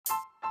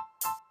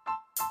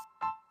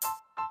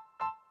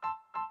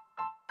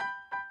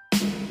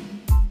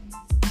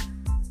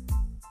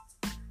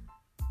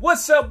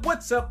What's up?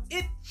 What's up?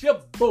 It's your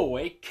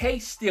boy, K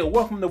Still.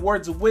 Welcome to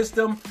Words of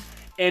Wisdom,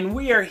 and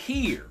we are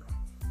here.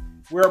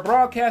 We're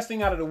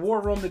broadcasting out of the War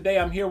Room today.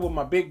 I'm here with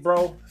my big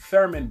bro,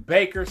 Thurman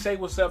Baker. Say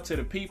what's up to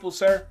the people,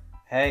 sir.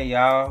 Hey,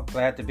 y'all.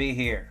 Glad to be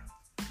here.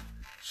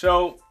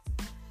 So,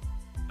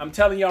 I'm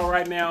telling y'all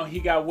right now, he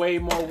got way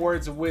more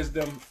words of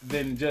wisdom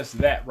than just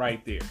that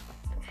right there.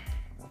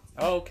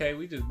 Okay,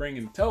 we just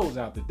bringing the toes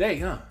out today,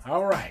 huh?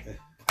 All right.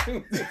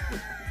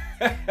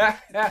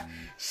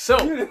 So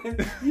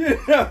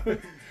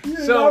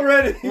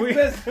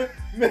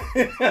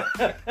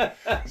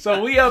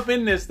we up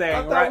in this thing,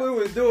 I thought right? we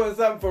was doing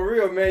something for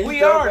real, man. We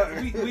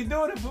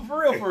doing it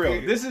for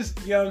real. This is,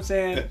 you know what I'm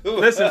saying?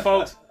 Listen,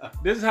 folks,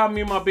 this is how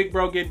me and my big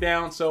bro get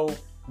down, so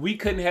we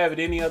couldn't have it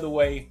any other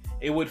way.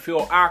 It would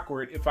feel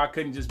awkward if I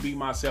couldn't just be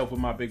myself with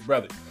my big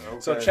brother. Okay.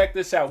 So check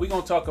this out. We're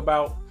going to talk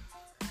about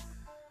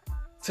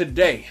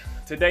today,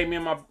 me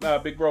and my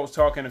big bro was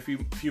talking a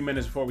few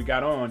minutes before we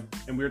got on,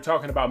 and we were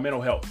talking about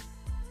mental health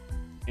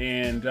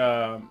and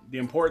the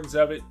importance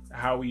of it,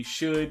 how we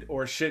should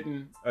or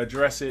shouldn't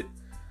address it.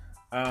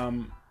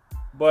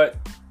 But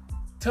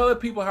tell the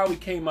people how we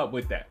came up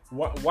with that.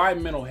 Why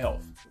mental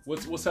health?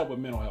 What's up with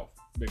mental health,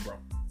 big bro?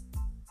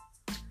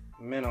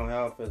 Mental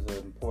health is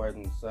an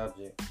important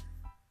subject.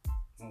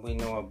 We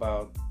know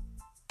about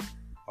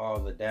all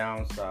the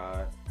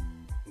downside.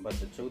 But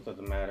the truth of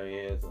the matter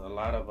is, a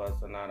lot of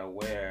us are not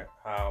aware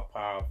how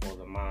powerful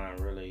the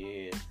mind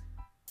really is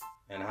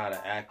and how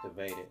to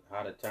activate it,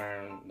 how to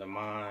turn the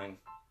mind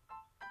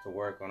to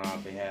work on our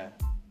behalf.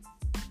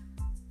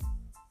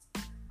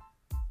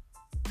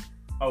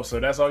 Oh, so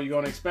that's all you're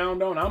going to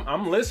expound on?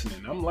 I'm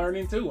listening. I'm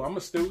learning too. I'm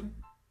a student.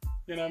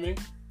 You know what I mean?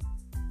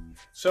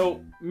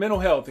 So mental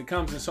health, it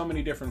comes in so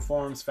many different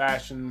forms,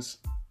 fashions.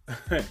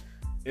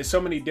 There's so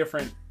many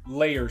different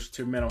layers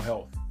to mental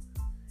health.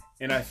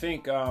 And I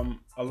think a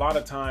lot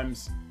of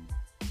times,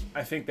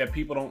 I think that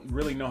people don't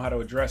really know how to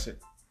address it.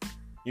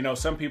 You know,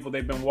 some people,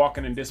 they've been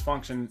walking in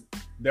dysfunction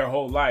their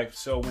whole life.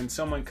 So when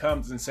someone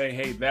comes and say,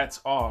 hey,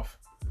 that's off,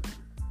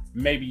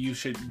 maybe you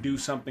should do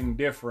something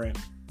different.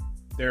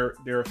 They're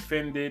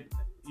offended,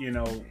 you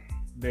know,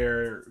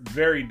 they're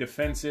very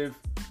defensive,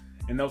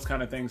 and those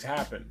kind of things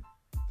happen.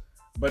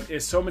 But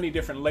there's so many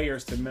different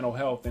layers to mental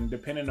health, and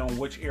depending on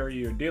which area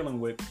you're dealing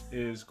with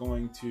is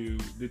going to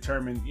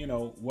determine, you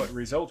know, what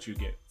results you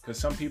get. Because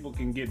some people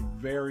can get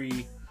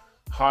very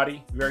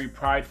haughty, very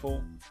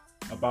prideful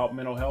about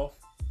mental health.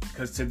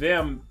 Because to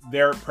them,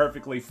 they're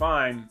perfectly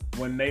fine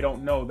when they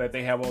don't know that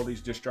they have all these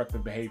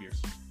destructive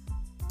behaviors.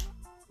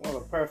 Well,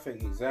 a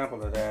perfect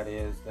example of that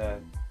is that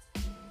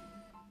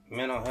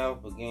mental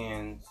health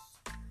begins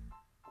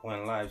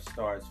when life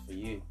starts for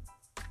you.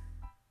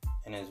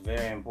 And it's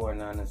very important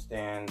to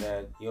understand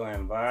that your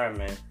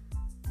environment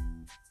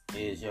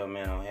is your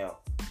mental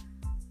health.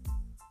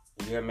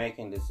 You're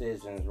making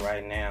decisions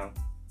right now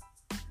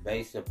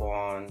based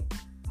upon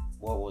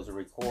what was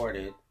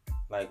recorded,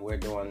 like we're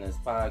doing this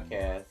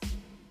podcast.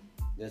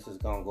 This is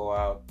going to go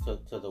out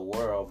to the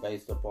world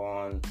based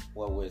upon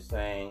what we're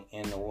saying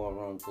in the war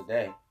room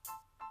today.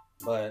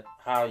 But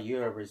how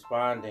you're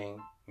responding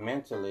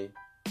mentally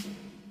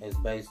is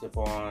based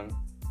upon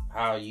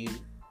how you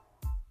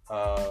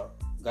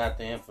got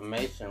the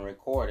information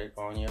recorded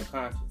on your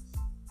conscious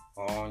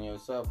or on your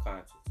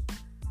subconscious,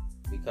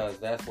 because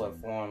that's what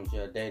forms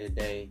your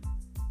day-to-day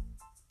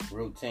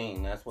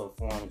routine. That's what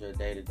forms your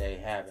day-to-day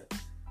habits.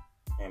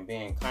 And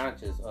being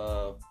conscious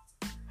of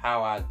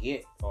how I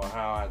get or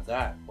how I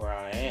got where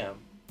I am,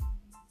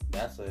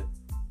 that's a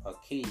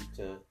key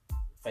to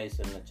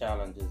facing the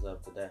challenges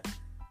of today.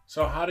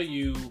 So how do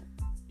you,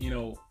 me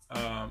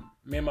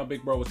and my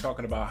big bro was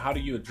talking about, how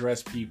do you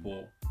address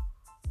people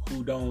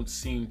who don't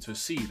seem to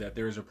see that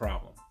there is a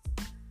problem?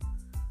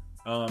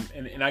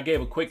 And I gave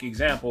a quick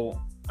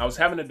example. I was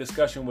having a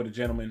discussion with a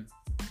gentleman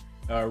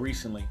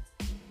recently,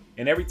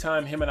 and every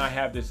time him and I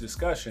have this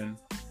discussion,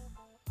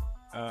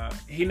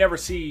 he never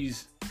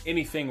sees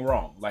anything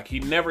wrong. Like, he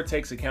never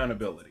takes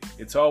accountability.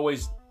 It's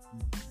always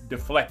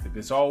deflected.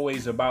 It's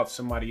always about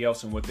somebody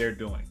else and what they're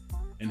doing,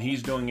 and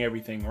he's doing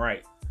everything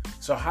right.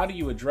 So how do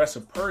you address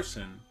a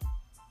person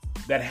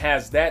that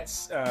has that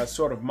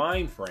sort of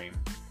mind frame?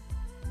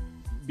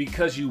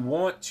 Because you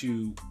want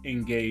to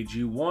engage,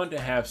 you want to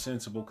have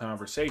sensible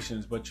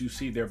conversations, but you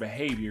see their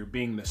behavior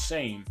being the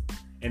same.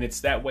 And it's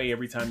that way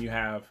every time you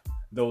have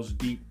those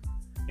deep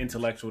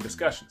intellectual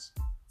discussions.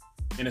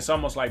 And it's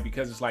almost like,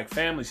 because it's like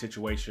family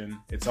situation,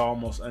 it's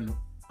almost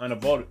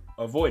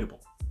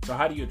unavoidable. So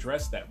how do you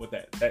address that with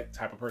that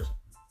type of person?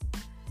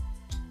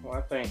 Well,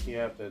 I think you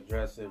have to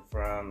address it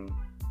from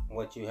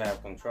what you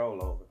have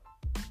control over.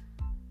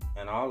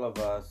 And all of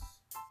us,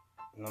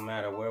 no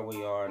matter where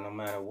we are in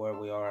our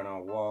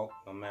walk,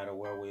 no matter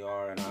where we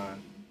are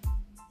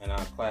in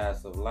our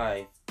class of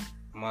life,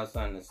 must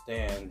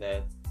understand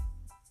that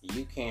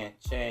you can't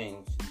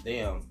change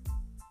them.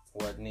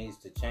 What needs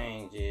to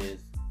change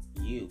is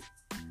you.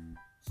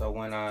 So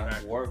when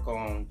I work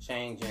on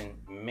changing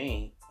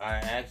me, I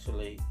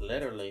actually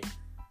literally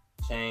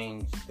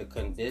change the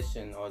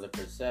condition or the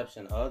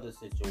perception of the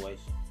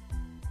situation.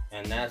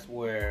 And that's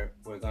where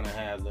we're going to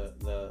have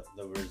the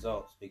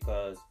results,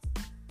 because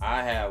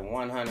I have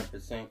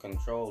 100%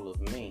 control of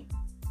me,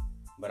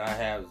 but I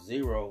have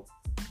 0%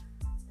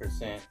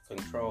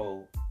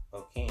 control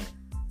of Ken.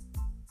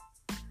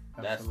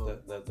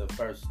 Absolutely. That's the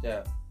first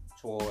step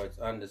towards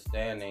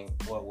understanding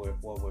what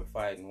we're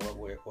fighting, what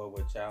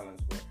we're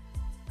challenged with.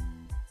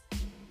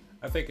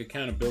 I think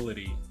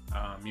accountability,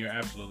 you're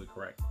absolutely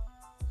correct.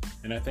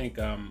 And I think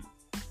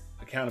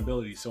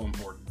accountability is so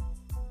important.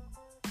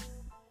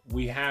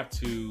 We have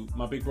to,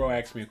 my big bro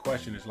asked me a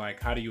question, is like,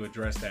 how do you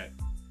address that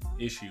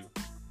issue?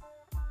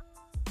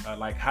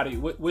 Like,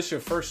 what's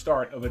your first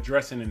start of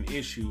addressing an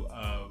issue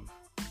of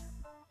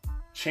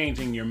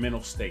changing your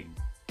mental state?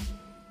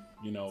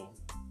 You know,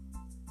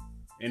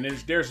 and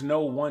there's no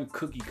one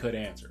cookie cut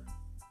answer.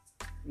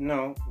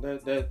 No,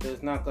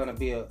 there's not going to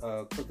be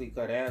a cookie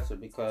cut answer,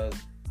 because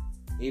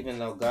even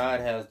though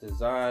God has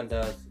designed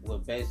us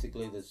with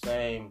basically the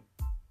same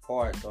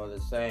parts or the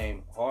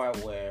same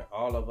hardware,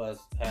 all of us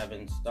have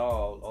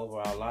installed over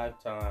our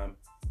lifetime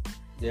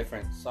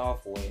different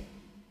software.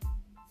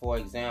 For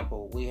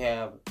example, we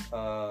have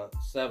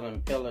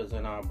 7 pillars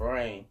in our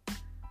brain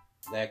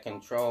that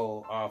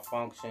control our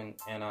function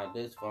and our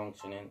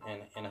dysfunction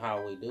and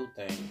how we do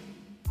things.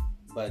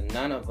 But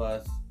none of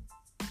us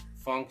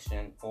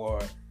function, or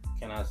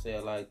can I say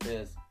it like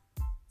this,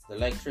 the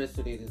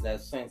electricity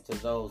that's sent to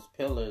those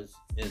pillars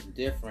is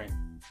different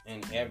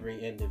in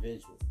every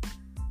individual.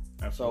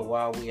 Absolutely. So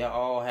while we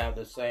all have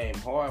the same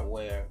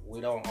hardware,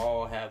 we don't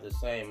all have the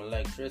same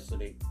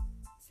electricity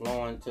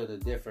flowing to the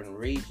different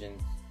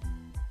regions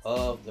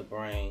of the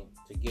brain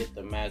to get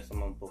the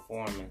maximum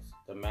performance,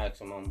 the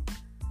maximum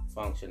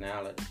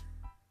functionality.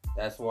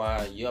 That's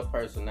why your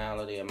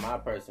personality and my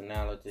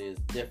personality is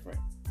different.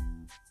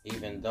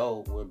 Even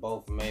though we're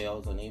both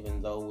males, and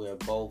even though we're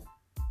both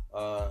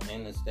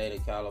in the state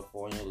of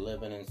California,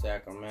 living in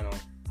Sacramento,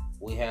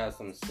 we have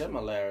some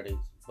similarities,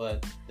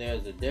 but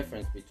there's a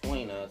difference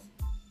between us,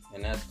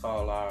 and that's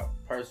called our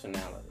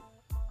personality.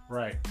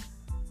 Right.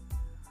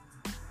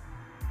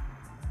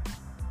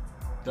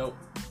 Dope.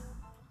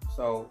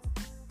 So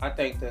I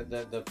think that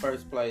the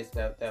first place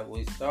that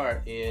we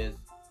start is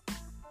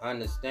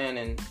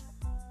understanding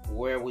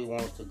where we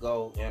want to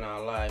go in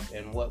our life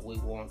and what we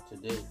want to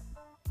do.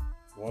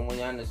 When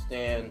we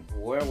understand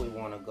where we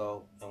want to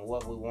go and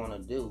what we want to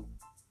do,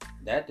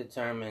 that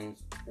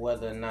determines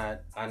whether or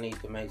not I need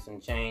to make some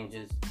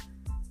changes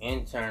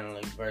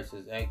internally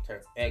versus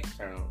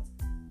externally.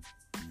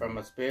 From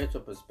a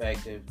spiritual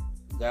perspective,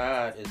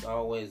 God is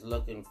always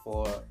looking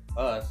for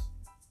us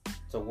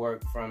to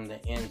work from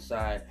the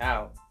inside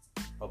out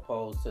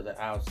opposed to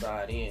the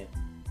outside in.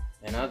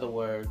 In other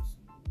words,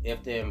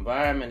 if the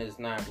environment is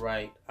not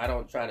right, I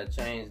don't try to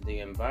change the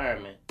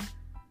environment.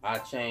 I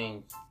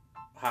change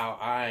how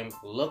I'm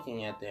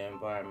looking at the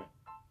environment.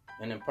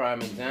 And a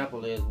prime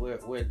example is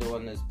we're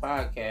doing this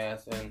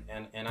podcast,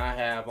 and I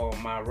have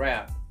on my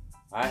wrap,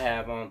 I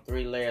have on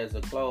 3 layers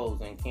of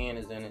clothes, and Ken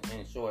is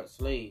in short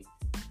sleeve.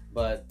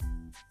 But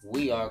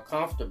we are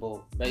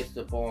comfortable based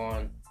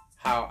upon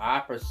how I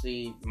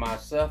perceive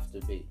myself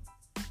to be.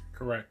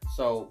 Correct.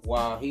 So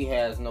while he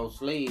has no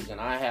sleeves and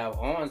I have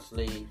on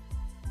sleeves,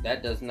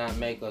 that does not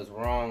make us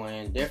wrong or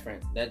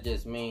indifferent. That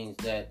just means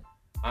that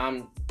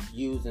I'm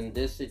using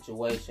this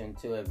situation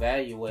to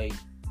evaluate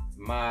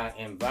my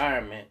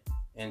environment,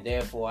 and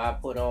therefore I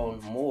put on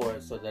more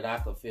so that I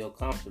could feel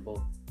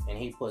comfortable, and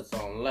he puts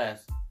on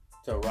less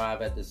to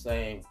arrive at the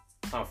same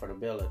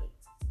comfortability.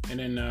 And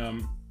then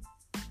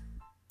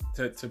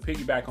to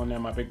piggyback on that,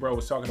 my big bro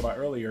was talking about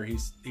earlier,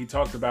 he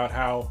talked about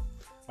how,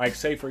 like,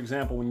 say for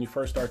example, when you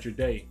first start your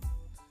day,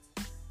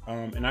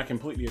 and I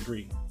completely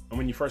agree, and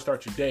when you first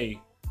start your day,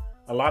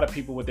 a lot of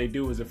people, what they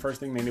do is the first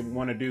thing they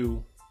want to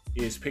do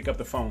is pick up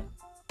the phone,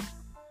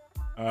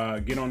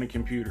 get on the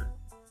computer,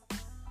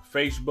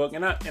 Facebook,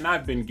 and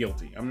I've been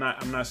guilty. I'm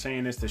not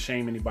saying this to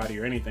shame anybody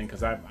or anything,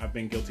 because I've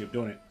been guilty of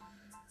doing it,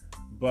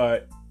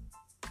 but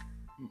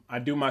I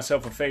do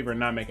myself a favor and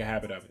not make a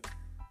habit of it.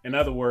 In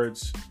other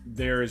words,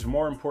 there is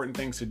more important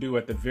things to do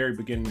at the very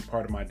beginning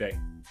part of my day,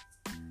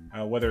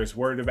 whether it's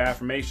word of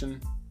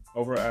affirmation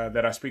over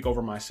that I speak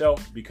over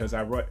myself, because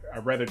I'd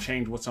rather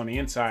change what's on the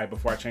inside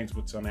before I change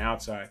what's on the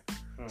outside.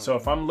 Mm-hmm. So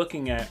if I'm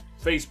looking at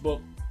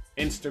Facebook,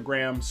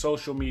 Instagram,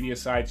 social media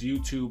sites,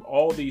 YouTube,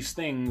 all these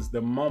things,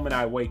 the moment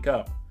I wake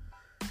up,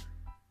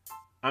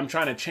 I'm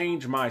trying to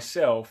change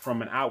myself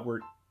from an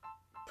outward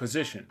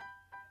position.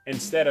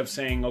 Instead of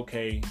saying,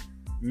 okay,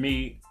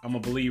 me, I'm a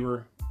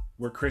believer,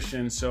 we're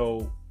Christians,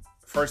 so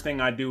first thing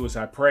I do is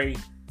I pray,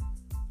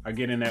 I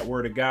get in that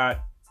word of God,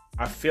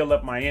 I fill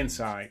up my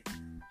inside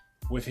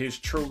with his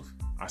truth.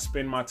 I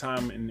spend my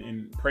time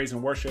in praise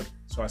and worship,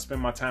 so I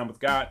spend my time with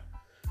God.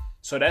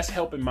 So that's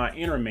helping my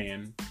inner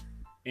man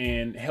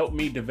and help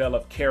me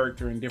develop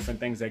character and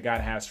different things that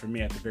God has for me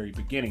at the very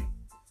beginning,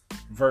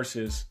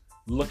 versus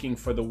looking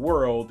for the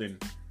world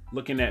and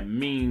looking at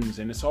memes,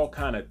 and it's all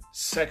kind of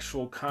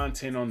sexual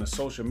content on the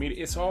social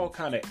media. It's all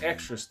kind of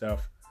extra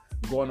stuff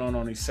going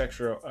on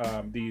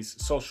these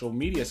social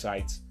media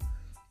sites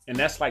And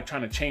that's like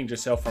trying to change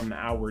yourself from the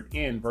outward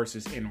in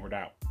versus inward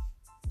out.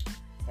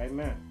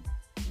 Amen.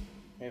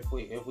 If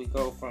we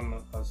go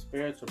from a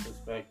spiritual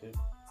perspective,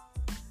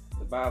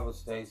 the Bible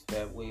states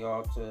that we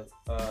ought to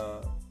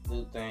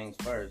do things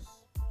first.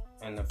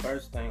 And the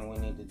first thing we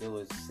need to do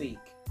is seek,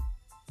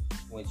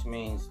 which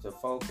means to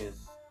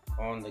focus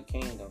on the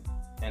kingdom.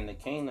 And the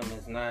kingdom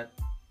is not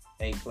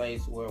a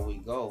place where we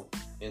go.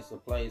 It's a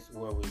place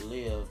where we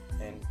live.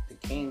 And the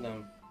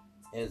kingdom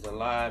is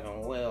alive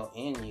and well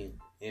in you.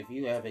 If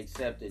you have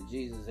accepted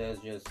Jesus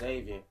as your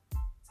Savior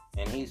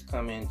and He's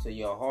come into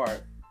your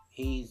heart,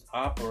 He's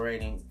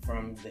operating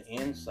from the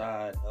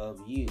inside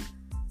of you,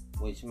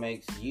 which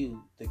makes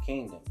you the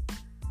kingdom,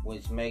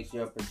 which makes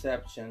your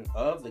perception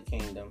of the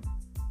kingdom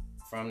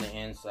from the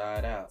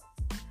inside out.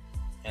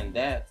 And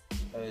that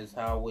is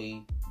how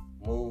we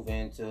move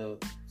into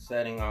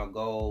setting our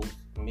goals,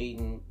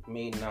 meeting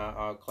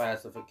our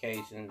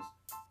classifications,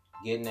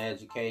 getting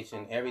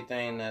education,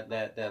 everything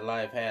that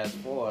life has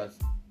for us.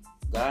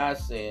 God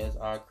says,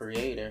 our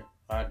creator,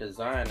 our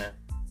designer,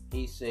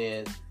 He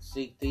says,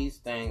 seek these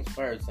things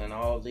first, and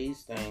all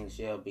these things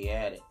shall be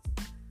added.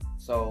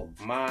 So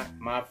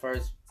my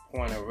first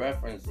point of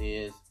reference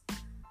is,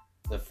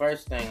 the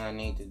first thing I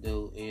need to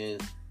do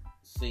is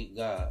seek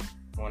God.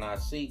 When I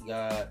seek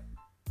God,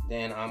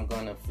 then I'm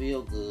going to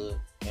feel good.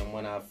 And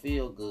when I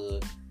feel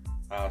good,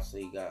 I'll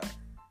see God.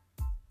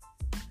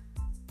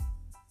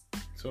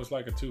 So it's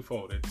like a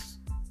twofold.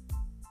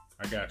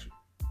 I got you.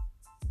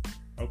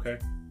 Okay.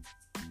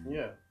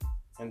 Yeah.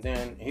 And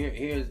then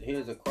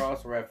here's a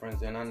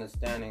cross-reference in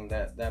understanding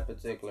that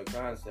particular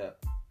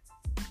concept.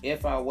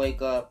 If I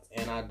wake up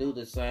and I do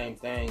the same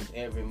things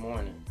every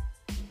morning,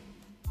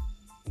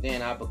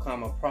 then I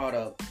become a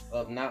product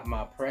of not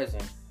my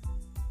present,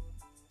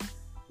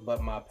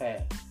 but my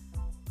past.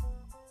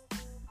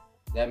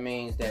 That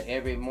means that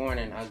every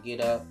morning I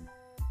get up,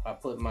 I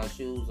put my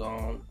shoes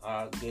on,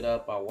 I get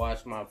up, I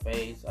wash my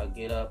face, I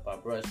get up, I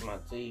brush my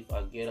teeth,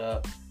 I get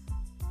up,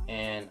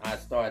 and I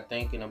start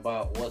thinking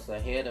about what's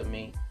ahead of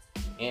me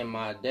in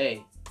my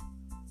day.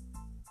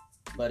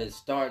 But it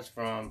starts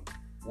from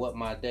what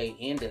my day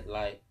ended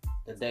like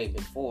the day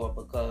before,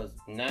 because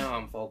now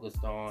I'm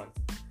focused on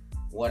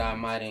what I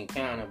might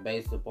encounter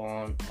based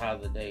upon how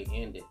the day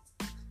ended.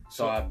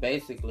 So I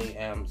basically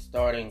am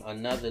starting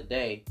another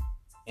day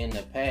in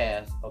the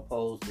past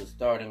opposed to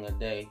starting a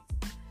day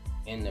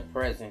in the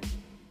present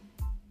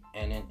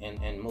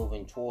and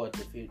moving toward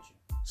the future.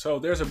 So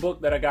there's a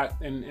book that I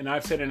got, and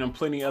I've said it in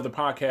plenty of other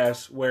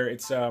podcasts, where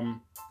it's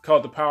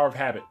called The Power of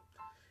Habit.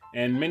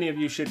 And many of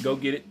you should go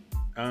get it.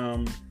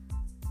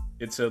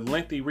 It's a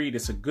lengthy read.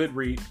 It's a good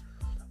read.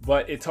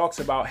 But it talks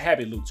about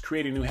habit loops,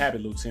 creating new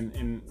habit loops.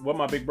 And what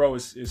my big bro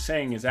is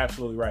saying is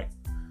absolutely right.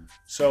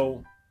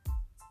 So,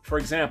 for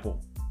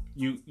example,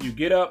 you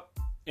get up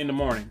in the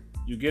morning.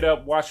 You get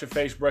up, wash your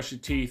face, brush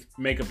your teeth,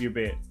 make up your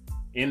bed.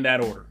 In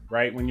that order,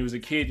 right? When you was a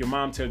kid, your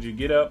mom tells you,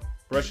 get up,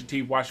 brush your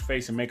teeth, wash your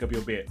face, and make up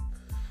your bed.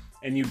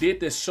 And you did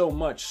this so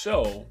much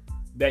so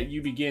that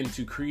you begin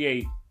to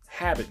create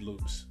habit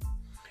loops.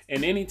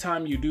 And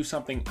anytime you do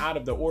something out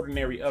of the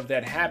ordinary of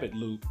that habit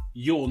loop,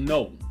 you'll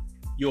know.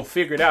 You'll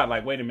figure it out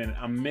like, wait a minute,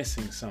 I'm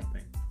missing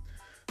something.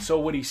 So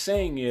what he's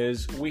saying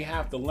is we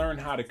have to learn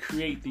how to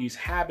create these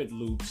habit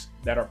loops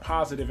that are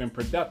positive and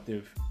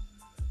productive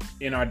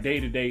in our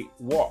day-to-day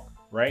walk,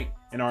 right?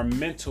 In our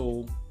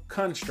mental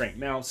constraint.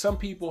 Now, some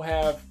people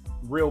have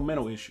real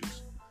mental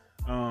issues,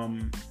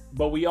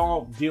 but we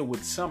all deal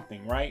with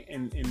something, right?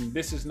 And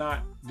this is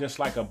not just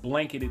like a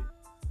blanketed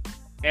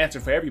answer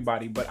for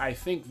everybody, but I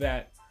think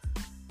that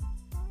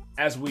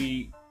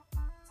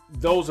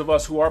those of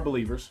us who are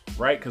believers,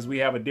 right? Because we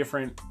have a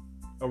different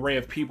array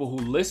of people who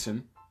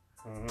listen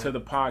to the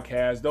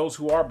podcast. Those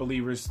who are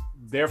believers,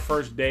 their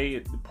first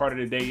day, part of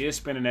the day is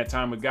spending that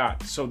time with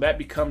God. So that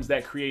becomes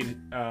that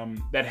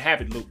that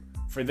habit loop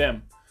for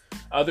them.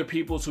 Other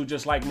people who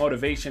just like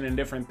motivation and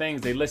different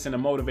things, they listen to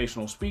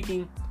motivational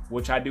speaking,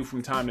 which I do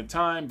from time to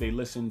time. They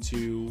listen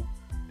to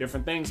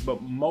different things.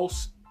 But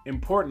most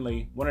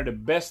importantly, one of the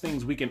best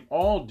things we can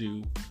all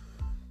do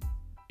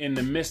in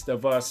the midst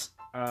of us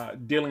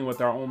dealing with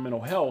our own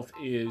mental health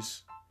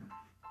is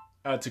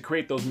to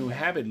create those new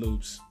habit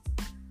loops,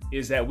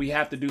 is that we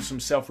have to do some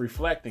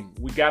self-reflecting.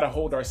 We got to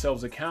hold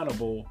ourselves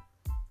accountable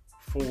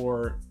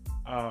for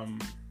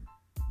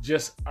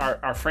just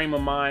our frame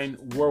of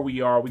mind, where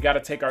we are. We got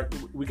to take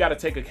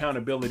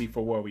accountability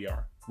for where we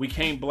are. We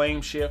can't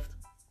blame shift.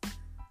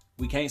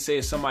 We can't say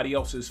it's somebody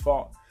else's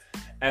fault.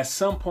 At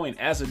some point,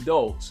 as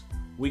adults,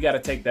 we got to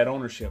take that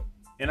ownership.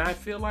 And I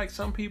feel like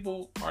some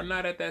people are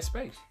not at that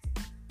space.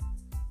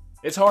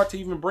 It's hard to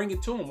even bring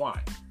it to them.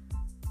 Why?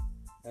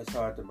 It's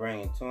hard to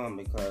bring it to them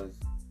because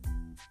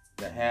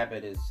the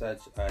habit is such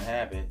a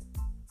habit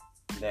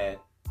that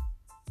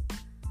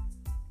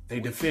they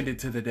defend it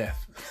to the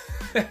death.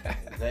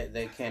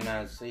 they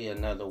cannot see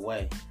another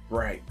way.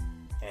 Right.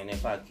 And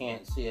if I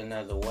can't see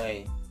another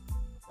way,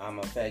 I'm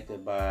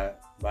affected by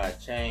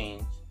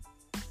change,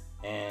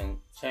 and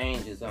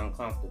change is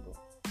uncomfortable.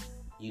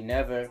 You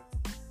never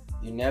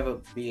you never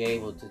be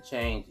able to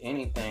change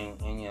anything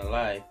in your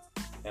life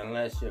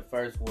unless you're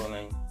first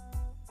willing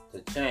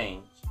to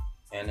change.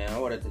 And in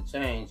order to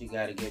change, you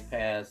got to get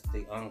past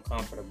the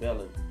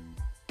uncomfortability.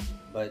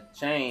 But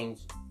change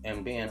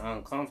and being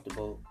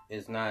uncomfortable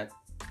is not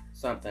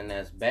something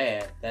that's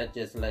bad. That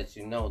just lets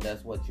you know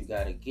that's what you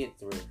got to get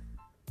through.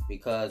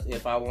 Because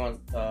if I want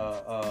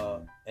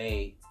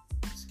a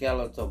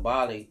skeletal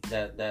body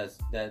that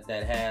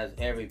has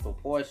every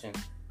proportion,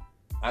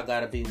 I got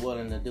to be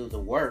willing to do the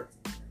work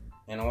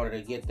in order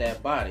to get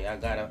that body. I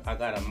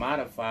gotta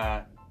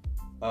modify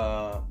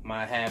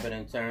my habit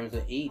in terms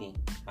of eating.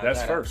 I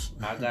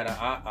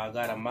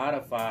gotta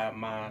modify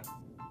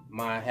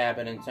my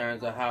habit in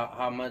terms of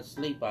how much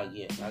sleep I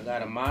get. I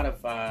gotta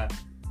modify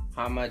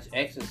how much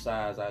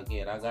exercise I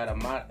get.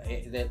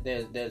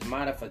 There's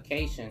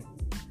modification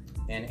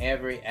in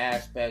every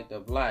aspect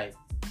of life,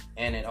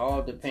 and it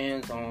all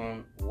depends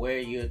on where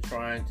you're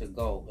trying to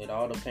go. It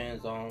all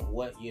depends on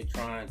what you're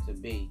trying to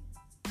be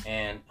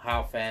and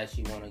how fast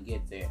you want to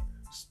get there.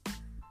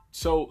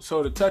 So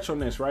to touch on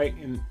this, right?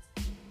 And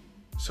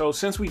so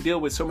since we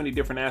deal with so many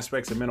different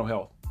aspects of mental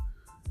health,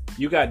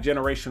 you got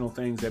generational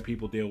things that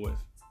people deal with.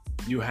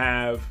 You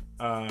have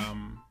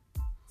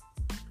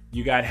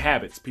you got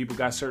habits. People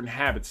got certain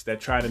habits that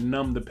try to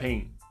numb the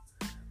pain.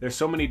 There's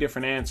so many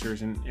different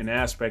answers and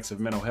aspects of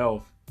mental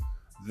health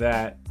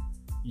that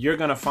you're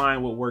gonna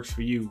find what works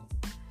for you.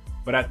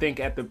 But I think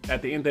at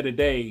the end of the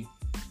day,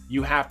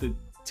 you have to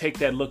take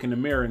that look in the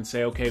mirror and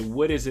say, okay,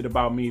 what is it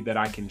about me that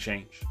I can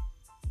change?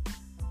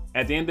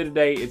 At the end of the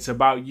day, it's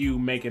about you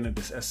making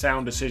a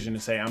sound decision to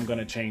say, I'm going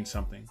to change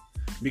something.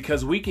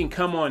 Because we can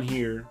come on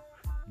here,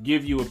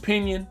 give you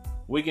opinion.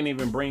 We can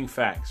even bring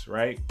facts,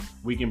 right?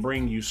 We can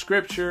bring you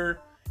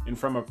scripture and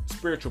from a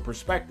spiritual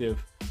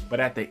perspective.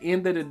 But at the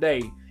end of the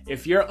day,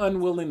 if you're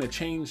unwilling to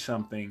change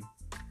something,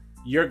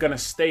 you're going to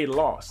stay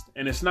lost.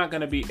 And it's not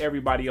going to be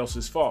everybody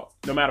else's fault.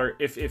 No matter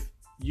if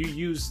you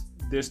use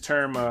this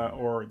term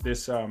or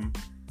this the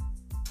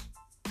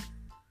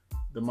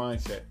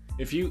mindset.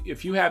 If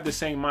you have the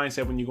same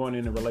mindset when you're going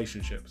into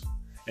relationships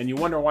and you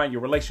wonder why your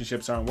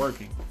relationships aren't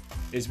working,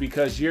 it's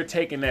because you're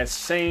taking that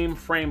same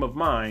frame of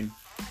mind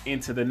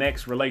into the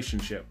next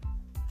relationship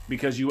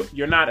because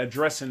you're not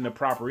addressing the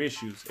proper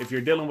issues. If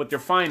you're dealing with your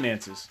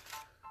finances,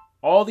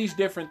 all these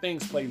different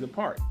things plays a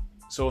part.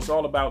 So it's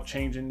all about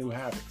changing new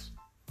habits.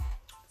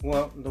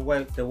 Well,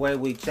 the way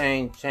we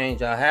change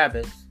our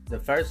habits, the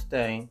first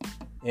thing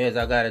is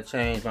I got to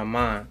change my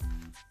mind.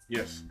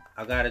 Yes.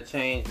 I got to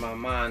change my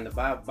mind. The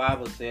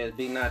Bible says,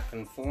 be not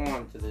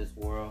conformed to this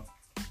world,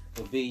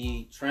 but be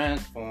ye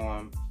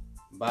transformed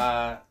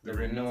by the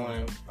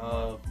renewing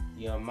of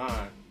your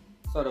mind.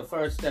 So the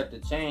first step to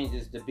change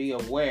is to be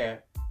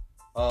aware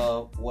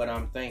of what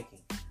I'm thinking.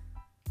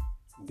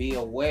 Be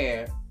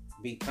aware,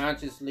 be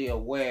consciously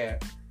aware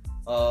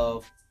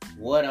of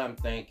what I'm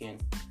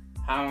thinking,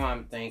 how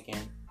I'm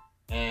thinking,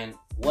 and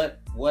what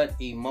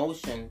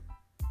emotion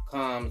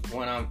comes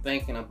when I'm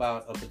thinking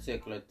about a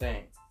particular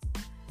thing.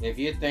 If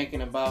you're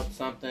thinking about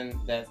something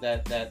that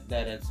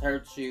has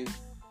hurt you,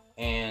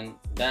 and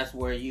that's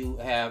where you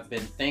have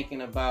been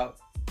thinking about,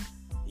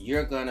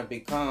 you're gonna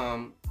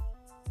become,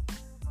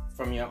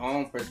 from your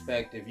own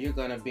perspective, you're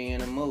gonna be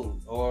in a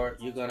mood or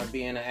you're gonna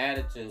be in an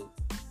attitude.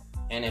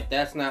 And if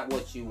that's not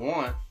what you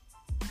want,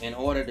 in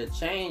order to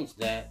change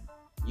that,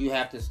 you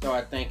have to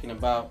start thinking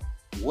about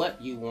what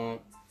you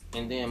want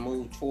and then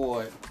move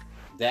toward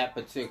that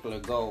particular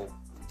goal.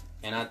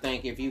 And I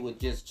think if you would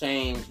just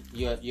change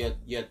your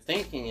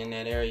thinking in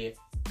that area,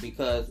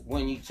 because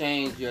when you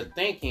change your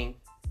thinking,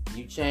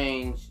 you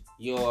change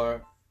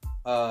your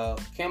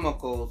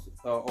chemicals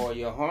or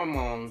your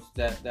hormones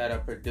that are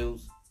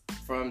produced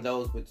from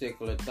those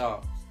particular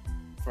thoughts.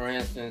 For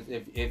instance,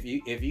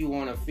 if you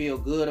want to feel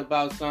good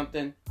about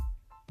something,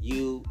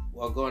 you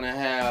are going to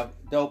have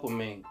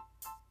dopamine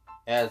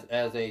as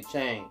a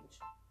change.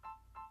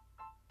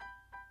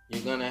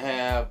 You're going to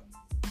have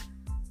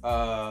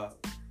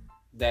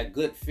that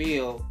good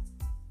feel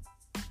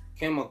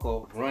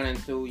chemical running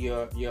through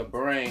your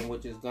brain,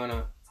 which is going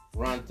to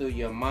run through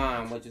your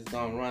mind, which is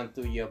going to run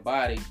through your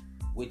body,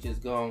 which is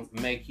going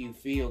to make you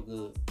feel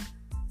good.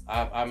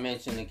 I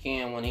mentioned to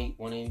Ken when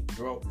he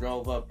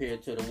drove up here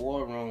to the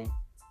war room,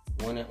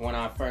 when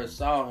I first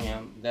saw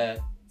him, that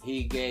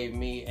he gave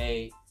me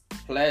a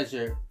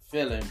pleasure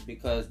feeling,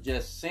 because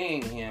just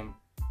seeing him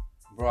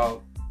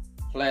brought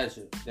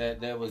pleasure. That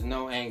there was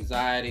no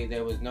anxiety,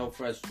 there was no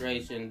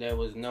frustration, there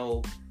was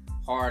no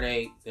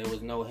heartache, there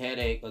was no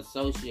headache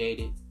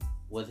associated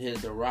with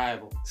his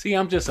arrival. See,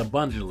 I'm just a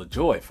bundle of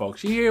joy,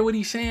 folks. You hear what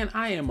he's saying?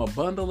 I am a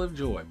bundle of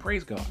joy.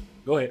 Praise God.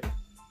 Go ahead.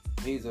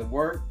 He's a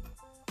work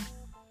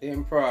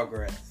in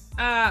progress.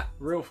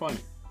 Real funny.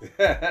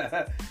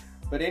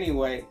 But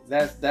anyway,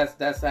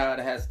 that's how it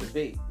has to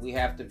be. We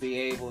have to be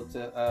able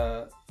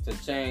to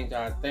change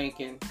our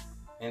thinking,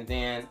 and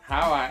then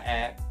how I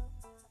act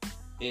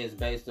is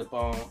based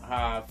upon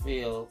how I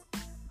feel,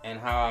 and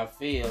how I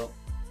feel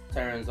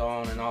turns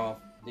on and off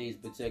these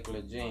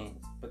particular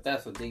genes. But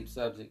that's a deep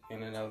subject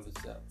in and of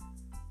itself.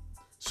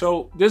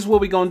 So this is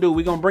what we're going to do.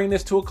 We're going to bring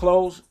this to a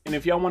close. And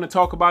if y'all want to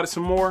talk about it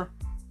some more,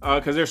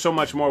 because there's so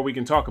much more we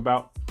can talk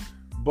about.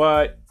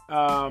 But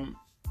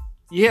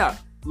yeah,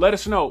 let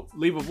us know.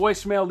 Leave a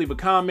voicemail, leave a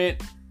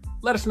comment.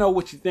 Let us know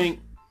what you think.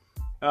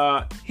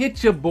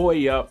 Hit your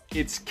boy up.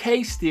 It's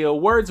K Steele,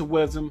 Words of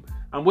Wisdom.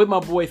 I'm with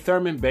my boy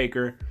Thurman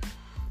Baker.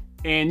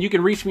 And you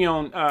can reach me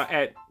on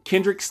at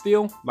Kendrick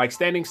Steele, like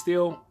Standing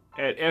Still,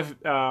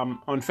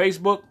 on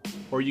Facebook.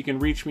 Or you can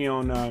reach me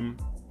on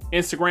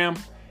Instagram.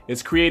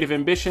 It's Creative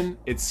Ambition.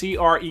 It's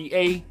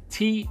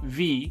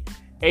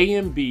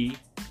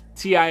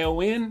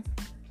CreativAmbition.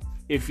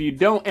 If you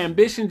don't,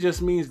 ambition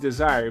just means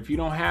desire. If you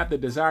don't have the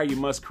desire, you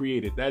must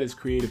create it. That is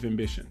Creative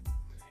Ambition.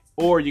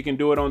 Or you can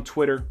do it on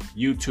Twitter,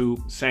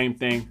 YouTube, same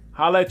thing.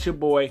 Holla at your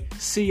boy.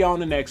 See you on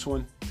the next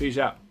one. Peace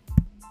out.